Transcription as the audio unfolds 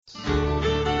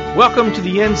Welcome to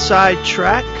the Inside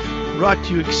Track, brought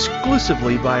to you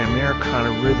exclusively by Americana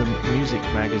Rhythm Music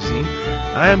Magazine.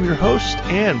 I am your host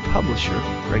and publisher,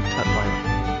 Greg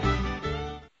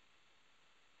Tutwiler.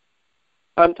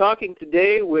 I'm talking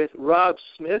today with Rob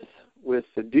Smith with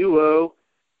the duo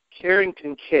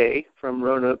Carrington K from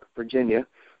Roanoke, Virginia,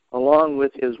 along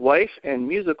with his wife and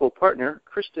musical partner,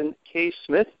 Kristen K.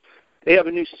 Smith. They have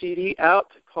a new CD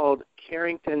out called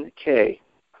Carrington K.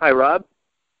 Hi, Rob.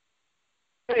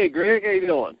 Hey, Greg. How you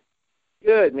doing?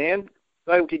 Good, man.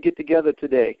 Glad we could get together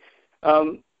today. Why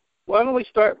don't we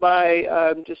start by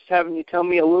just having you tell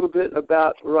me a little bit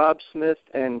about Rob Smith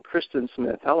and Kristen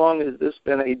Smith. How long has this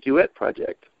been a duet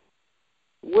project?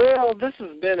 Well, this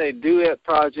has been a duet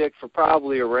project for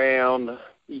probably around a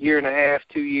year and a half,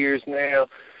 2 years now.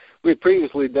 We've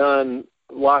previously done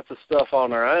lots of stuff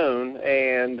on our own,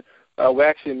 and we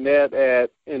actually met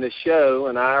in a show,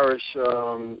 an Irish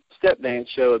step dance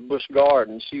show at Busch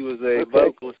Gardens. She was a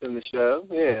vocalist in the show,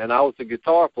 and I was a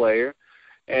guitar player.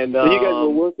 And so you guys were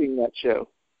working that show?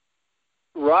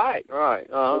 Right.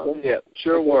 Yeah,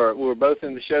 sure were. We were both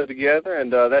in the show together,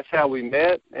 and that's how we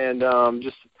met, and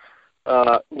just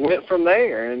went from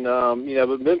there. And,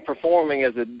 we've been performing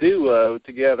as a duo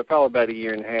together probably about a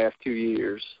year and a half, 2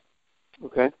 years.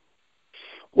 Okay.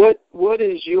 What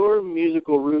is your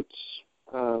musical roots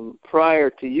prior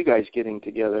to you guys getting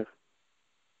together?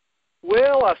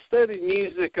 Well, I studied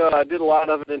music. I did a lot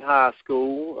of it in high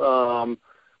school.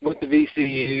 Went to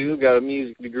VCU, got a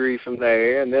music degree from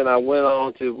there, and then I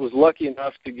was lucky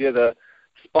enough to get a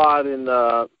spot in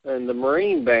the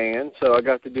Marine Band, so I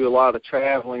got to do a lot of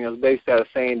traveling. I was based out of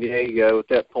San Diego at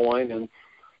that point, and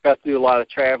got to do a lot of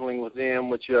traveling with them,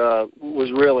 which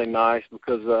was really nice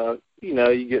because,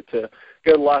 you get to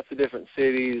go to lots of different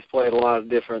cities, play at a lot of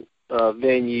different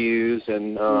venues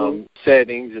and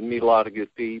settings and meet a lot of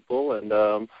good people. And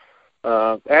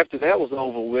after that was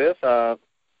over with, I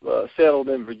settled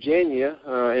in Virginia,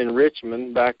 in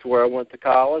Richmond, back to where I went to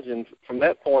college. And from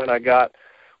that point,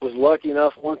 was lucky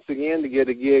enough once again to get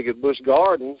a gig at Busch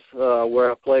Gardens,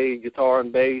 where I played guitar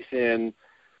and bass in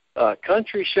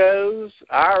country shows,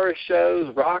 Irish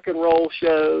shows, rock and roll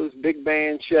shows, big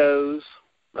band shows,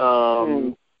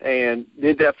 and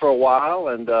did that for a while,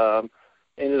 and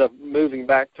ended up moving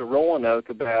back to Roanoke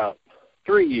about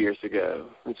 3 years ago.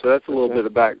 And so that's a little bit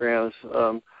of background.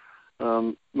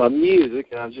 My music,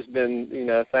 and I've just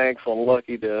been, thankful and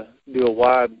lucky to do a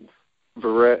wide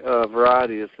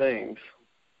variety of things.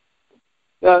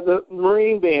 The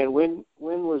Marine Band, when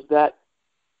was that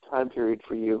time period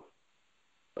for you?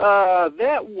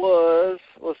 That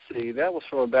was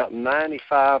from about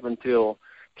 95 until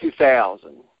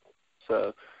 2000.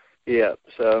 So,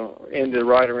 so ended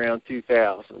right around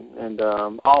 2000. And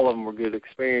all of them were good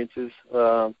experiences.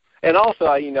 And also,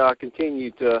 I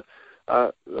continued to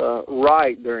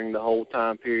write during the whole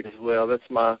time period as well. That's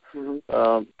my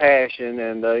passion.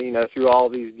 And, through all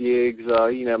these gigs,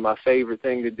 my favorite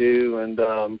thing to do. And,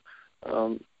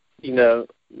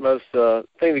 most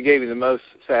thing that gave me the most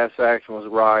satisfaction was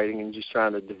writing and just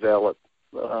trying to develop,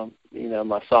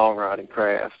 my songwriting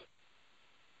craft.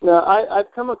 Now,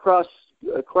 I've come across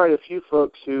quite a few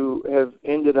folks who have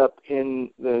ended up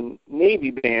in the Navy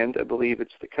Band. I believe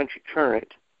it's the Country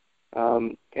Current,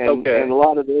 and a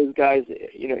lot of those guys,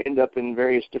 end up in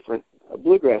various different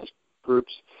bluegrass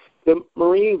groups. The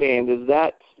Marine Band, is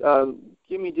that?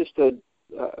 Give me just a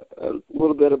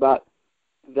little bit about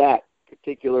that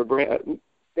particular band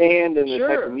and the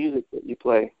type of music that you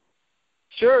play.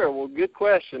 Sure. Well, good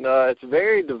question. It's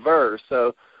very diverse.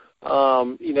 So,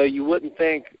 you wouldn't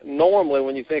think normally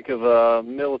when you think of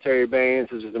military bands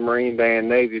such as the Marine Band,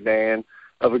 Navy Band,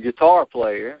 of a guitar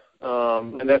player,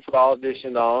 and that's what I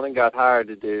auditioned on and got hired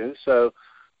to do. So,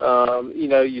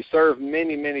 you serve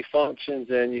many, many functions,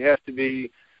 and you have to be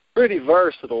pretty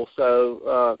versatile.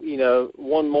 So,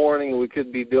 one morning we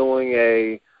could be doing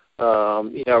a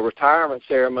retirement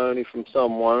ceremony from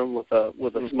someone with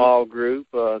a small group.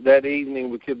 That evening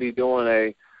we could be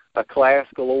doing a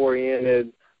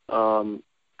classical-oriented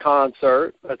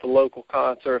concert at the local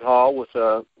concert hall with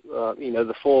the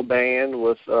full band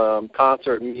with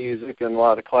concert music and a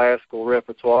lot of classical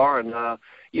repertoire. And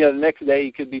the next day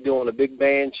you could be doing a big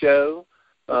band show,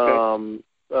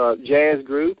 jazz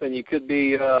group, and you could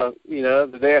be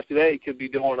the day after that you could be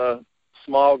doing a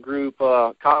small group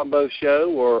combo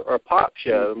show or a pop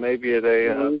show, maybe at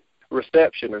a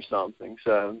reception or something.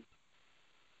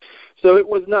 So it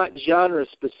was not genre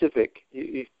specific.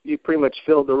 You pretty much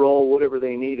filled the role whatever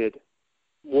they needed.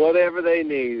 Whatever they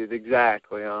needed,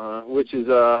 exactly. Which is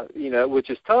which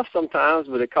is tough sometimes,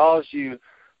 but it calls you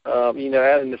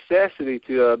out of necessity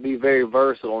to be very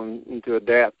versatile and to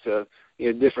adapt to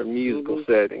different musical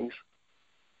settings.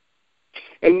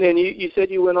 And then you said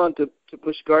you went on to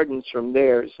Busch Gardens from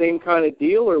there. Same kind of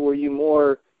deal, or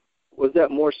was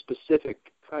that more specific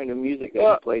kind of music that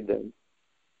you played then?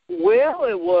 Well,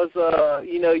 it was,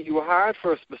 you were hired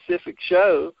for a specific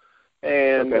show,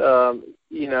 and,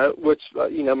 which,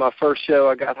 my first show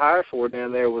I got hired for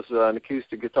down there was an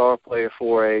acoustic guitar player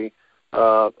for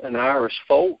an Irish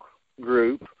folk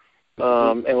group,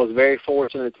 and was very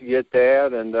fortunate to get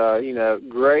that, and,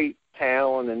 great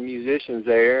talent and musicians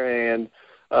there, and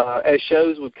as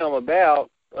shows would come about,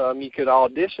 you could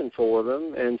audition for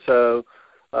them, and so,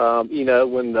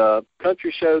 when the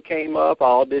country show came up, I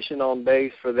auditioned on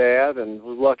bass for that and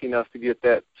was lucky enough to get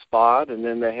that spot, and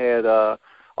then they had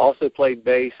also played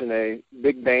bass in a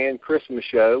big band Christmas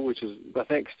show, which is, I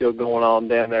think, still going on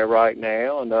down there right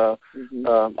now, and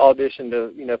auditioned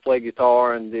to, play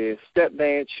guitar in the step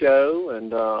dance show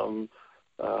and,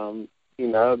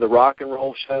 the rock and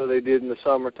roll show they did in the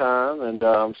summertime. And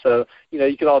so,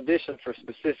 you could audition for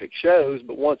specific shows,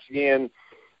 but once again,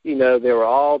 they were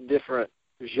all different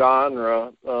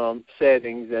genre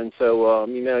settings, and so,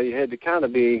 you had to kind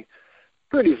of be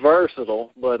pretty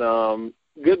versatile, but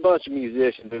good bunch of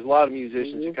musicians. There's a lot of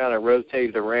musicians who kind of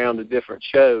rotated around to different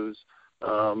shows,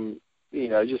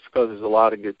 just because there's a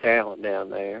lot of good talent down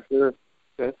there. Sure.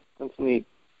 That's neat.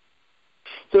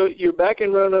 So you're back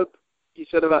in Roanoke, you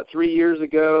said about 3 years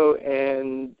ago,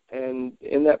 and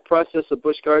in that process of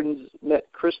Busch Gardens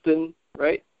met Kristen,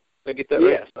 right? Did I get that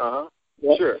right? Yes.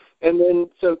 Yep. Sure. And then,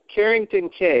 so Carrington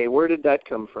K, where did that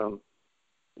come from?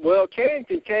 Well,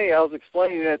 Carrington K, I was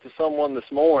explaining that to someone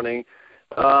this morning,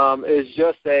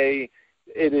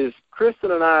 it is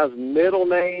Kristen and I's middle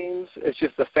names. It's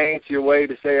just a fancier way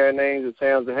to say our names. It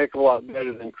sounds a heck of a lot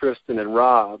better than Kristen and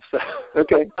Rob. So,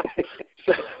 okay.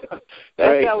 So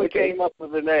that's how we came up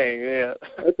with the name, yeah.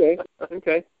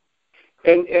 Okay.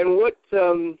 And what,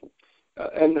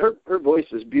 and her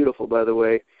voice is beautiful, by the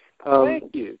way.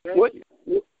 Thank you.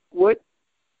 What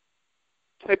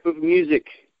type of music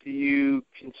do you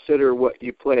consider what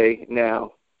you play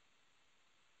now?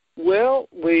 Well,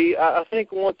 I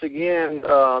think once again,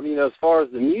 as far as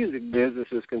the music business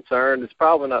is concerned, it's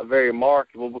probably not very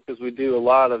marketable because we do a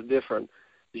lot of different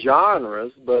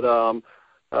genres. But,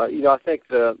 I think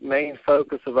the main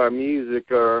focus of our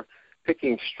music are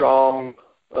picking strong,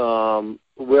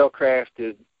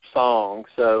 well-crafted songs.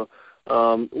 So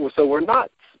we're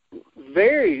not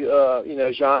very,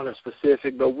 genre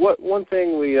specific. But one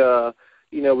thing we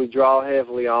draw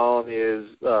heavily on is,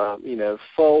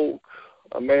 folk,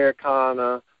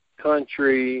 Americana,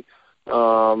 country, there's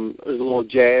a little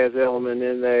jazz element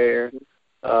in there.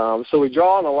 So we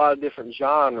draw on a lot of different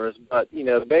genres, but,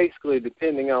 basically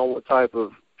depending on what type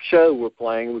of show we're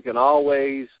playing, we can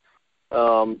always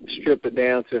strip it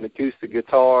down to an acoustic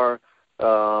guitar,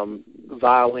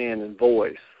 violin, and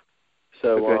voice.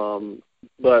 So,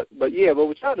 but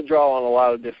we try to draw on a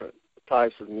lot of different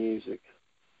types of music.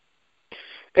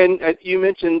 And you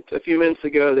mentioned a few minutes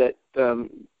ago that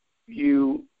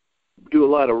you do a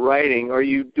lot of writing. Are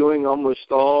you doing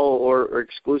almost all or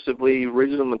exclusively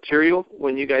original material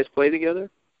when you guys play together?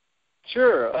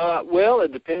 Sure. Well,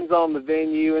 it depends on the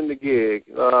venue and the gig.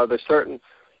 There's certain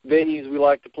venues we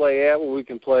like to play at where we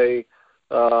can play,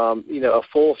 a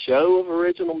full show of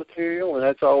original material, and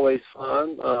that's always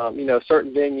fun.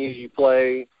 Certain venues you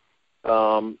play,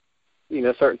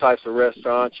 certain types of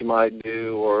restaurants you might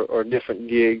do or different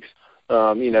gigs,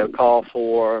 call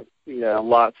for,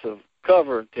 lots of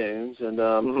cover tunes, and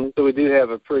so we do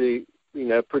have a pretty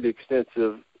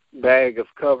extensive bag of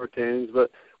cover tunes.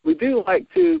 But we do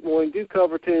like to, when we do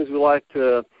cover tunes, we like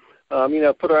to,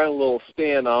 put our own little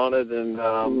spin on it, and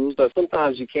so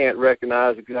sometimes you can't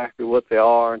recognize exactly what they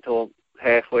are until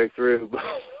halfway through. But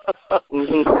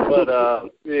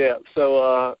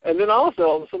So and then also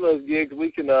on some of those gigs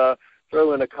we can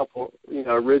throw in a couple,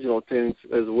 original tunes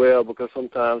as well, because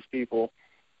sometimes people,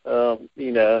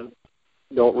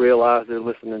 don't realize they're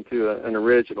listening to an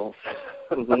original.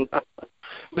 But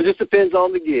it just depends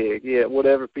on the gig,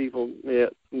 whatever people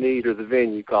need or the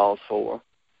venue calls for.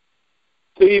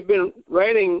 So you've been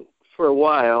writing for a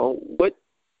while. What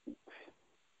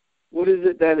is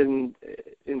it that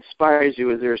inspires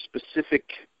you? Is there a specific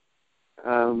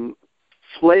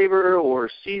flavor or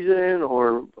season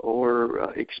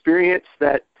or experience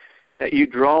that you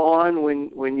draw on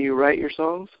when you write your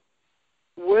songs?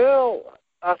 Well,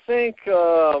 I think,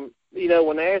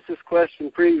 when I asked this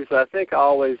question previously, I think I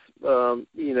always, I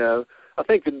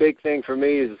think the big thing for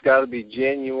me is it's got to be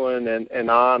genuine and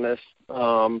honest.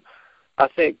 I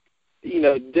think,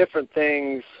 different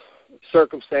things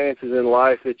circumstances in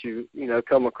life that you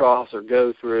come across or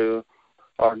go through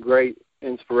are great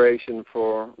inspiration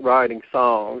for writing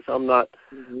songs. I'm not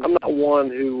one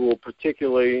who will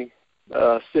particularly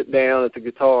sit down at the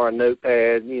guitar and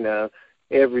notepad,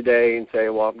 every day and say,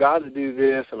 well, I've got to do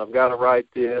this and I've got to write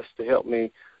this to help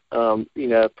me,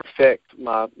 perfect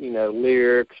my,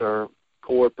 lyrics or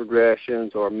chord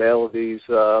progressions or melodies.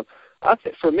 I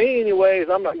think for me, anyways,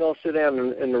 I'm not going to sit down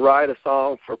and write a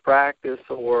song for practice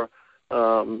or,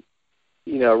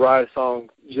 write a song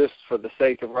just for the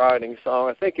sake of writing a song.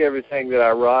 I think everything that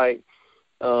I write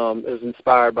is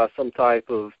inspired by some type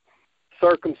of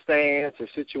circumstance or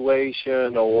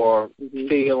situation or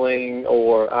feeling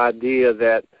or idea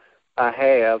that I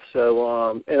have.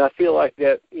 So, and I feel like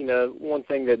that, one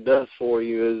thing that does for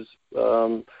you is,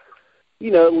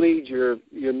 it leads your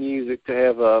music to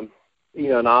have an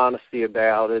honesty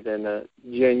about it and a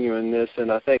genuineness.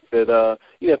 And I think that,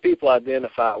 people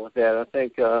identify with that. I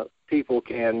think people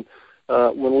can,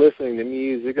 when listening to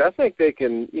music, I think they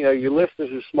can, your listeners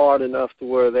are smart enough to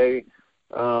where they,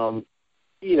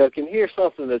 can hear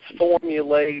something that's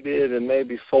formulated and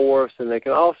maybe forced, and they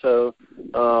can also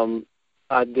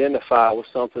identify with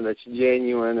something that's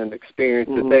genuine and experience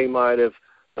that they might have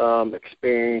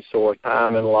experienced or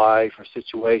time in life or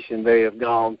situation they have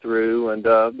gone through and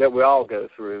that we all go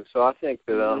through. So I think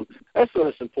that that's the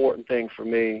most important thing for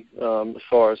me as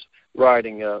far as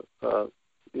writing a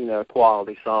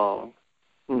quality song.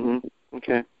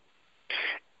 Okay.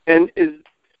 And is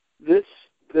this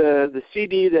the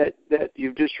CD that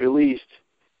you've just released?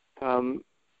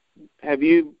 Have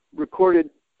you recorded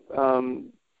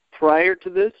prior to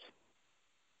this?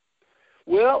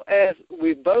 Well, as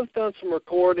we've both done some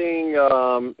recording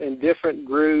in different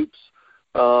groups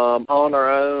on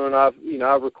our own.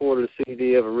 I've recorded a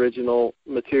CD of original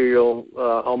material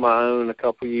on my own a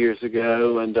couple years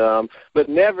ago, and but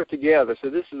never together. So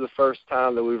this is the first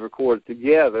time that we've recorded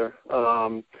together,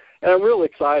 and I'm really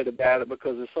excited about it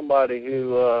because as somebody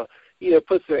who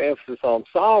puts their emphasis on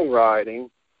songwriting,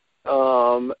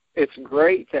 it's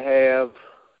great to have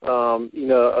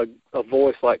a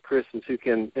voice like Kristen's who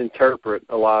can interpret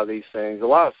a lot of these things. A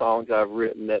lot of songs I've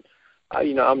written that,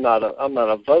 I'm not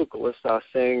a vocalist. I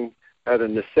sing out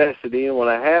of necessity and when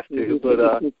I have to.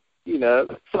 But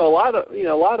so a lot of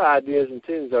ideas and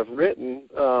tunes I've written,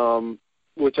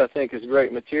 which I think is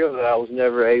great material that I was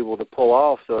never able to pull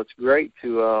off. So it's great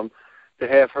to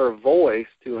have her voice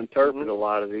to interpret a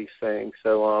lot of these things.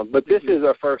 So, but this is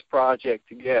our first project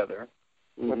together.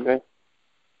 Okay.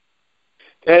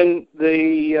 And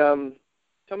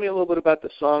tell me a little bit about the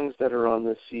songs that are on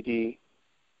this CD.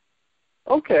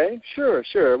 Okay, sure.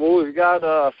 Well, we've got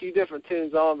a few different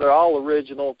tunes on. They're all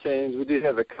original tunes. We do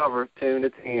have a cover tune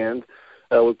at the end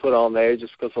we put on there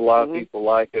just because a lot of people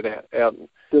like it out in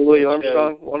the Louis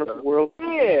Armstrong, Wonderful World?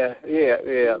 Yeah.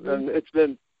 And it's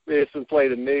been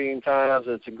played a million times,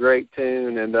 and it's a great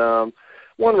tune. And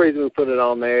one reason we put it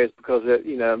on there is because,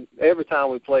 every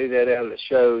time we play that out at a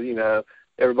show,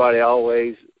 everybody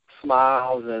always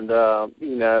smiles and,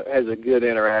 has a good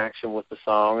interaction with the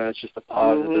song, and it's just a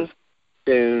positive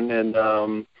tune. And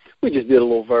we just did a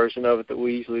little version of it that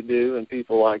we usually do, and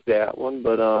people like that one.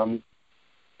 But,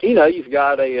 you've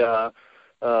got it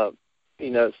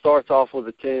starts off with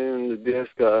a tune, the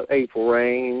disc, April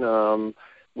Rain,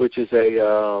 which is just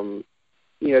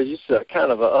a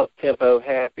kind of a up-tempo,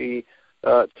 happy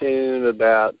tune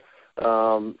about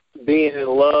being in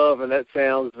love, and that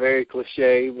sounds very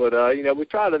cliche, but we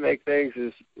try to make things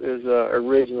as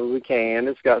original as we can.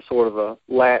 It's got sort of a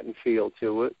Latin feel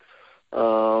to it.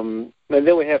 And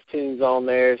then we have tunes on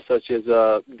there such as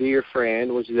Dear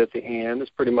Friend, which is at the end.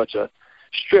 It's pretty much a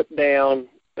stripped down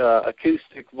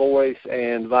acoustic voice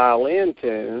and violin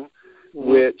tune,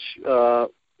 which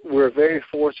we're very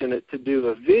fortunate to do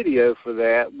a video for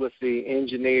that with the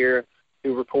engineer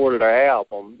who recorded our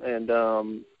album. And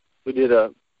we did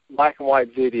a black and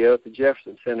white video at the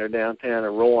Jefferson Center downtown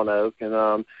in Roanoke,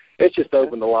 and it's just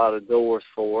opened a lot of doors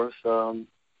for us.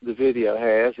 The video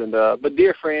has, and but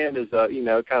Dear Friend is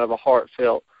kind of a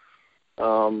heartfelt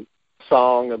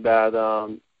song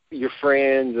about your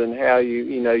friends and how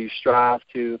you strive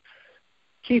to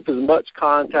keep as much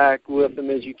contact with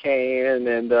them as you can,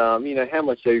 and how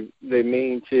much they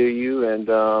mean to you. And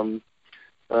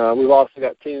we've also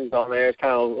got tunes on there. It's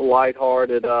kind of a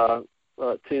lighthearted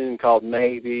tune called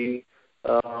Maybe,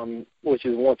 which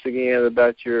is once again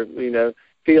about your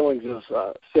feelings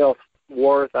of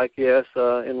self-worth, I guess,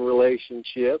 in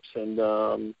relationships. And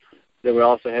then we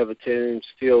also have a tune,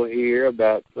 Still Here,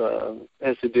 about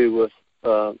has to do with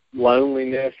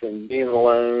loneliness and being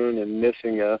alone and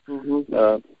missing a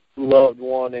loved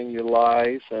one in your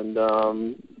life. And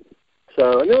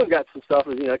So, and then we've got some stuff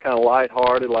that's, kind of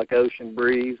lighthearted, like Ocean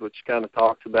Breeze, which kind of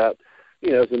talks about,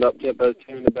 it's an up-tempo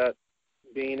tune about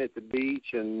being at the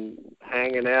beach and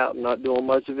hanging out and not doing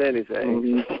much of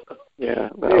anything. Mm-hmm. Yeah,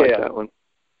 I like that one.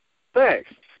 Thanks.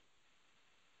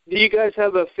 Do you guys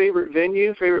have a favorite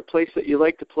venue, favorite place that you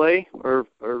like to play, or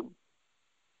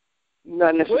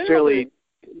not necessarily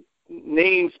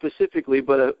named specifically,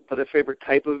 but a favorite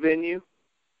type of venue?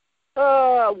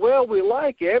 Well, we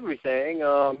like everything.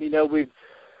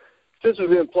 Since we've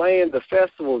been playing, the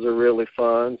festivals are really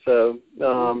fun. So,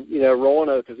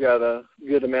 Roanoke has got a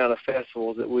good amount of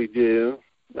festivals that we do.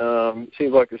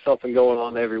 Seems like there's something going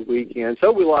on every weekend.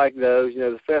 So we like those.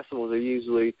 The festivals are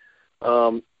usually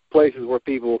places where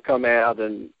people will come out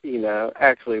and,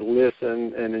 actually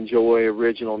listen and enjoy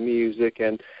original music.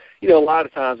 And, a lot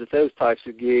of times at those types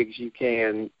of gigs, you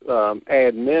can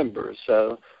add members.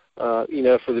 So, for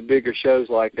the bigger shows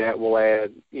like that, we'll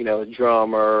add, a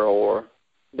drummer or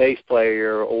bass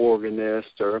player or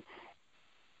organist, or,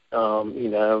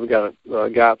 we've got a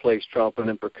guy who plays trumpet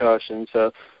and percussion.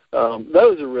 So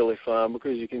those are really fun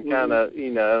because you can kind of,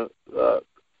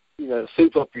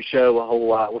 soup up your show a whole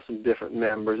lot with some different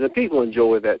members. And people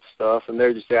enjoy that stuff, and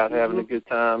they're just out having a good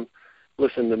time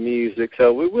listening to music.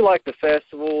 So we like the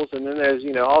festivals, and then there's,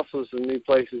 also some new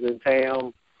places in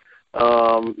town,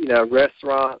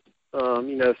 restaurant,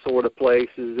 sort of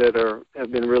places that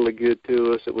have been really good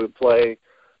to us that we play,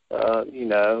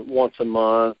 once a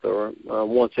month or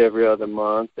once every other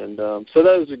month. And so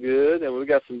those are good. And we've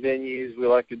got some venues we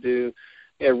like to do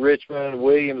in Richmond,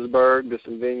 Williamsburg. There's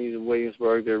some venues in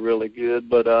Williamsburg that are really good.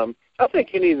 But I think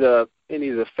any of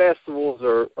the festivals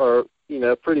are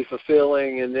pretty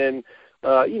fulfilling. And then,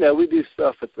 we do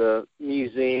stuff at the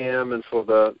museum and for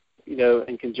the,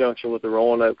 in conjunction with the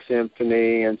Roanoke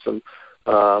Symphony and some,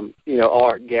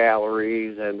 art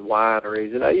galleries and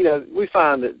wineries. And, we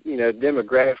find that,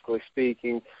 demographically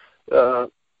speaking,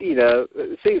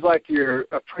 it seems like you're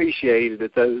appreciated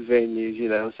at those venues,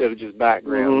 instead of just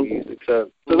background music.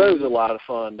 So those are a lot of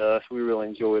fun to us. We really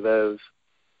enjoy those.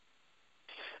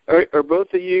 Are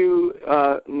both of you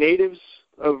natives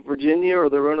of Virginia or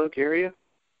the Roanoke area?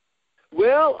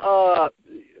 Well,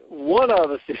 one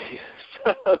of us is.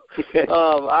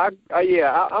 I'm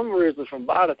originally from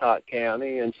Botetourt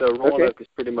County, and so Roanoke is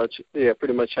pretty much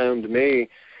home to me.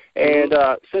 And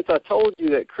since I told you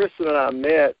that Kristen and I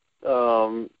met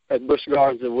at Busch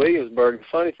Gardens in Williamsburg, the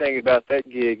funny thing about that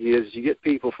gig is you get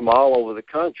people from all over the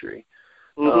country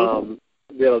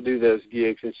that'll do those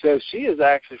gigs. And so she is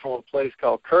actually from a place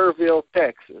called Kerrville,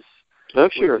 Texas. Oh,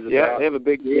 sure. Yeah, they have a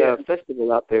big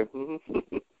festival out there.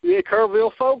 Yeah,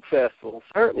 Kerrville Folk Festival,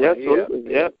 certainly. Yeah,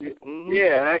 absolutely. Yeah.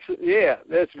 Yeah, actually,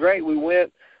 that's great. We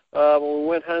went when we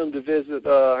went home to visit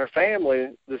her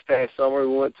family this past summer.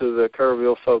 We went to the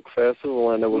Kerrville Folk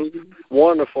Festival, and it was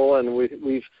wonderful. And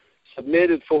we've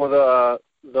submitted for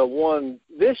the one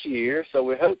this year, so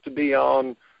we hope to be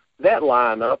on that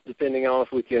lineup, depending on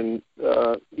if we can,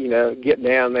 get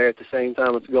down there at the same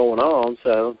time it's going on.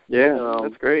 So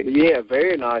that's great. Yeah,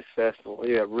 very nice festival.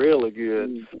 Yeah, really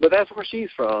good. But that's where she's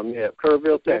from. Yeah,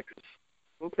 Kerrville, Texas.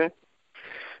 Okay.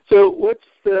 So what's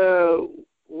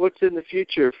in the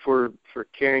future for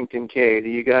Carrington K? Do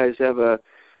you guys have an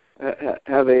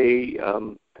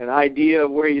idea of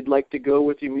where you'd like to go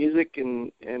with your music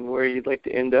and where you'd like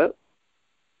to end up?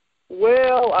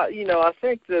 Well, I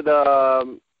think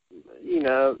that.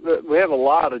 We have a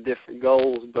lot of different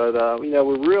goals, but,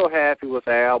 we're real happy with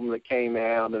the album that came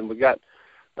out, and we got,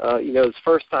 it's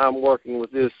first time working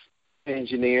with this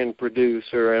engineer and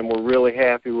producer, and we're really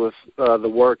happy with the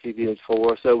work he did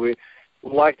for us. So we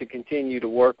would like to continue to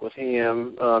work with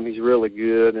him. He's really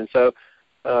good. And so,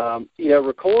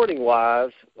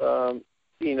 recording-wise,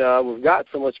 we've got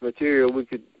so much material we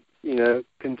could,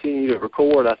 continue to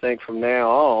record, I think, from now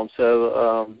on.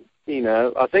 So,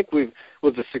 I think with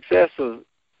the success of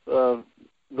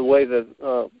the way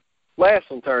the last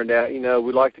one turned out,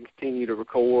 we'd like to continue to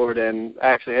record and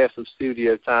actually have some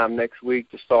studio time next week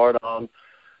to start on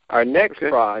our next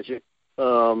project.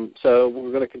 So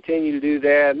we're going to continue to do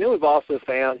that. And then we've also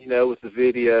found, with the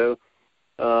video,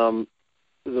 the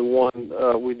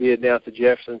one we did down at the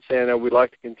Jefferson Center, we'd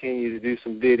like to continue to do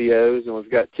some videos, and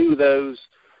we've got two of those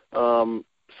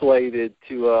slated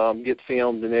to get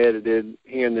filmed and edited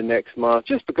here in the next month,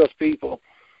 just because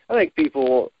I think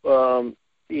people, in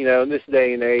this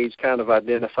day and age kind of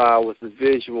identify with the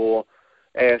visual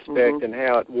aspect and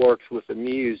how it works with the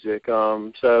music.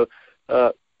 So,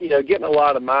 getting a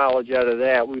lot of mileage out of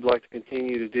that, we'd like to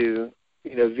continue to do,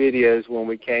 videos when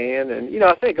we can. And,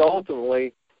 I think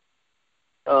ultimately,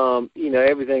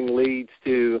 everything leads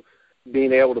to,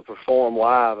 being able to perform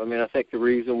live. I mean, I think the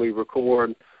reason we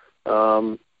record,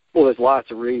 well, there's lots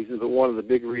of reasons, but one of the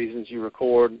big reasons you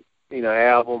record,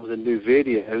 albums and do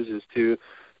videos is to,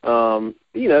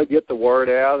 get the word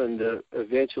out and to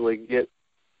eventually get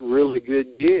really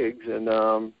good gigs. And,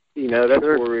 that's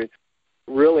where we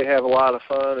really have a lot of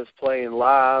fun is playing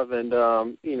live. And,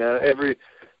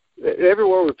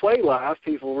 everywhere we play live,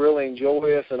 people really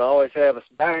enjoy us and always have us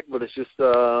back, but it's just,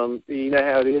 how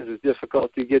it is. It's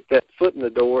difficult to get that foot in the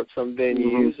door at some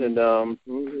venues.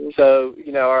 Mm-hmm. And so,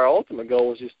 our ultimate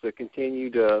goal is just to continue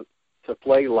to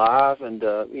play live and,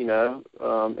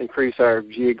 increase our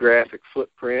geographic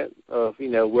footprint of,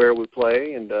 where we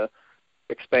play and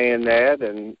expand that.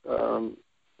 And,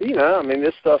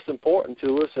 this stuff's important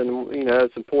to us, and,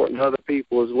 it's important to other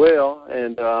people as well.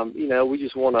 And, we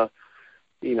just want to,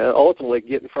 ultimately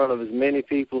get in front of as many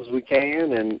people as we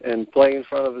can and play in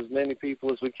front of as many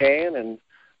people as we can and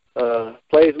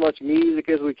play as much music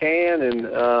as we can and,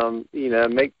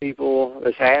 make people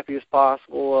as happy as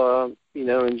possible,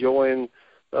 enjoying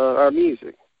our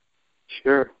music.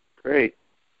 Sure. Great.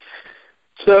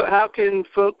 So how can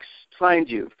folks find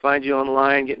you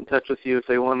online, get in touch with you if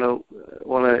they want to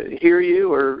hear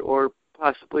you or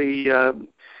possibly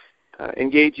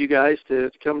engage you guys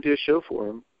to come to a show for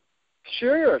them?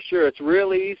 Sure. It's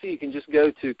real easy. You can just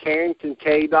go to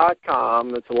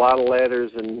CarringtonK.com. That's a lot of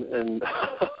letters and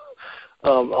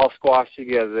all squashed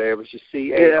together there, but it's just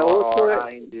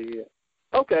CARRIND.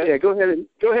 Okay. Yeah, go ahead and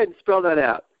spell that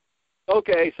out.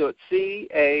 Okay, so it's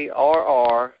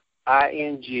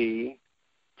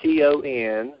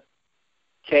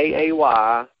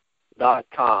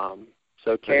CARRINGTONKAY.com.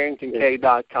 So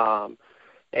CarringtonK.com.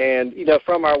 And,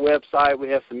 from our website, we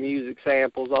have some music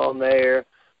samples on there.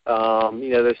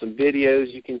 There's some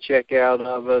videos you can check out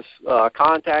of us.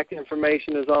 Contact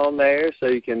information is on there, so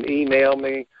you can email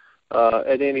me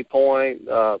at any point.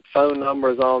 Phone number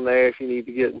is on there if you need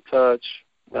to get in touch,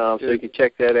 so you can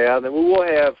check that out. And we will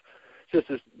have, since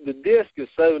the disc is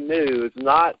so new,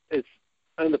 it's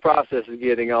in the process of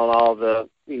getting on all the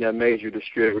major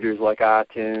distributors like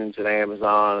iTunes and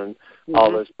Amazon and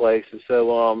all those places.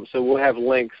 So we'll have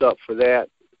links up for that,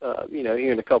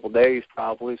 here in a couple of days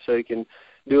probably, so you can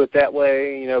do it that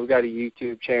way. We've got a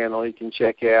YouTube channel you can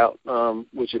check out,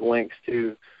 which it links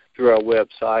to through our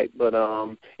website. But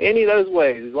any of those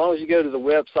ways, as long as you go to the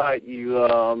website,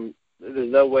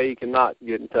 there's no way you can not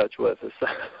get in touch with us.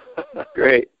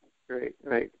 Great.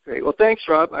 Well, thanks,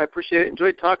 Rob. I appreciate it.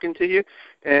 Enjoyed talking to you,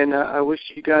 and I wish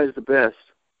you guys the best.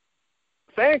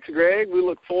 Thanks, Greg. We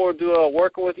look forward to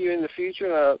working with you in the future,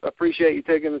 and I appreciate you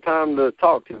taking the time to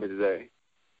talk to me today.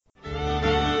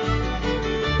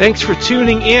 Thanks for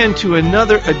tuning in to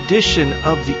another edition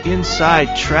of the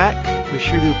Inside Track. We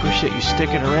sure do appreciate you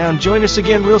sticking around. Join us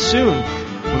again real soon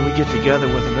when we get together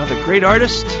with another great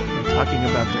artist and talking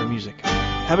about their music.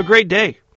 Have a great day.